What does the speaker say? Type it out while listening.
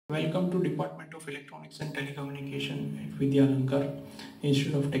Welcome to Department of Electronics and Telecommunication at Vidyalankar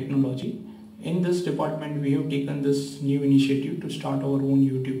Institute of Technology. In this department, we have taken this new initiative to start our own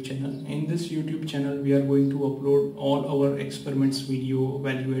YouTube channel. In this YouTube channel, we are going to upload all our experiments video,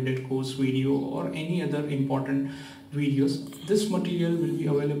 value-added course video, or any other important videos. This material will be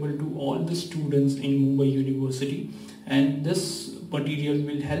available to all the students in Mumbai University, and this material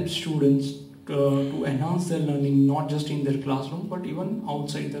will help students to enhance their learning not just in their classroom but even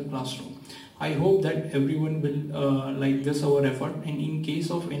outside the classroom. I hope that everyone will like this our effort, and in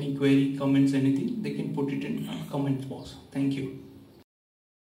case of any query, comments, anything, they can put it in comment box. Thank you.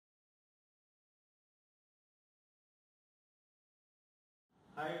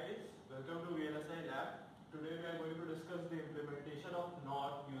 Hi guys, welcome to VLSI lab. Today we are going to discuss the implementation of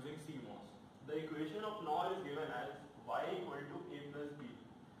NOR using CMOS. The equation of NOR is given as y equal to a plus b.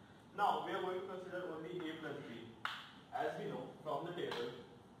 Now we are going to consider only a plus b. As we know from the table,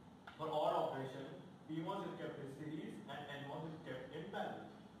 for OR operation, PMOS is kept in series and NMOS is kept in parallel.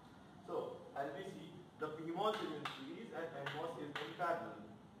 So as we see, the PMOS is in series and NMOS is in parallel.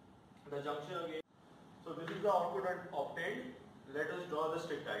 The junction again. So this is the output obtained. Let us draw the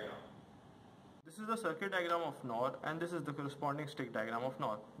stick diagram. This is the circuit diagram of NOR and this is the corresponding stick diagram of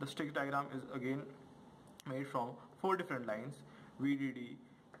NOR. The stick diagram is again made from 4 different lines: VDD,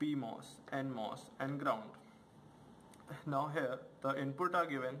 PMOS, NMOS and ground. Now here the input are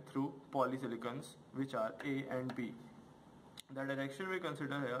given through polysilicons, which are A and B. The direction we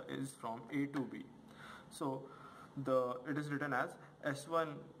consider here is from A to B. So it is written as S1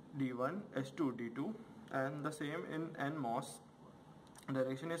 D1, S2 D2, and the same in NMOS.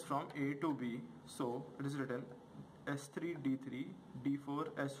 Direction is from A to B, so it is written S3 D3, D4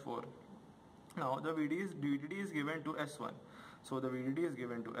 S4. Now the VDD is given to S1, so the VDD is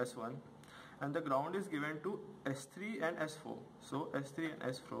given to S1, and the ground is given to S3 and S4. So S3 and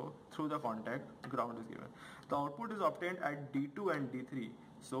S4, through the contact, ground is given. The output is obtained at D2 and D3.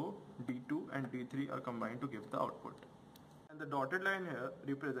 So D2 and D3 are combined to give the output. And the dotted line here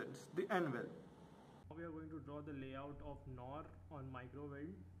represents the N well. Now we are going to draw the layout of NOR on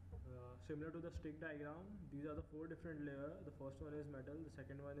microwind. Similar to the stick diagram, these are the 4 different layers. The first one is metal, the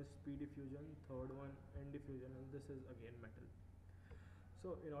second one is P diffusion, third one N diffusion, and this is again metal.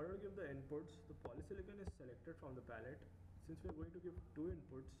 So in order to give the inputs, the polysilicon is selected from the palette. Since we are going to give 2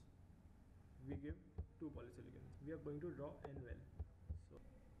 inputs, we give 2 polysilicon. We are going to draw N well. So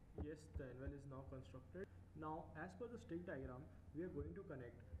yes, the N well is now constructed. Now as per the stick diagram, we are going to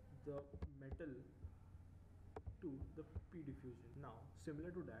connect the metal to the P diffusion. Now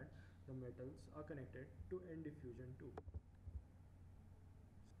similar to that, the metals are connected to N diffusion too.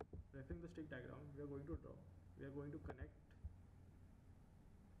 Referring the stick diagram, we are going to connect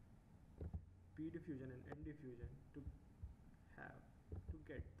P diffusion and N diffusion to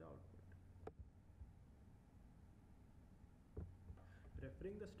get the output.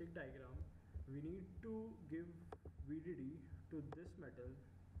 Referring the stick diagram, we need to give VDD to this metal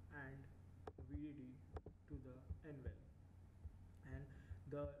and VDD to the N well, and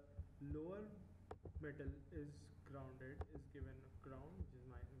the lower metal is grounded, is given ground, which is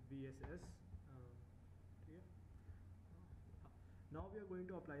my VSS. Now we are going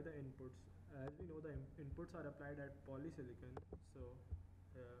to apply the inputs. As we know, the inputs are applied at polysilicon, so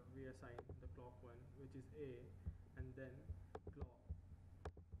we assign the clock 1, which is A, and then clock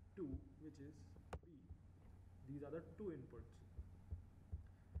 2, which is B. These are the 2 inputs.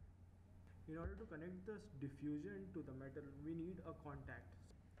 In order to connect this diffusion to the metal, we need a contact.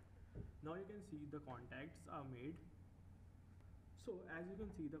 Now you can see the contacts are made. So as you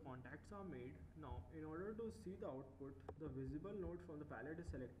can see, the contacts are made. Now in order to see the output, the visible node from the palette is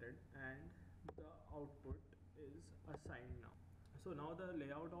selected and the output is assigned now. So now the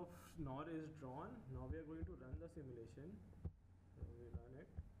layout of NOR is drawn. Now we are going to run the simulation. So we run it.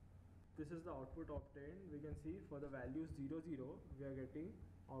 This is the output obtained. We can see for the values 0, 0, we are getting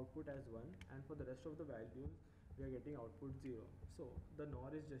output as 1, and for the rest of the values we are getting output 0. So the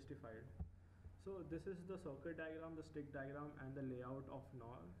NOR is justified. So this is the circuit diagram, the stick diagram, and the layout of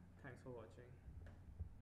NOR. Thanks for watching.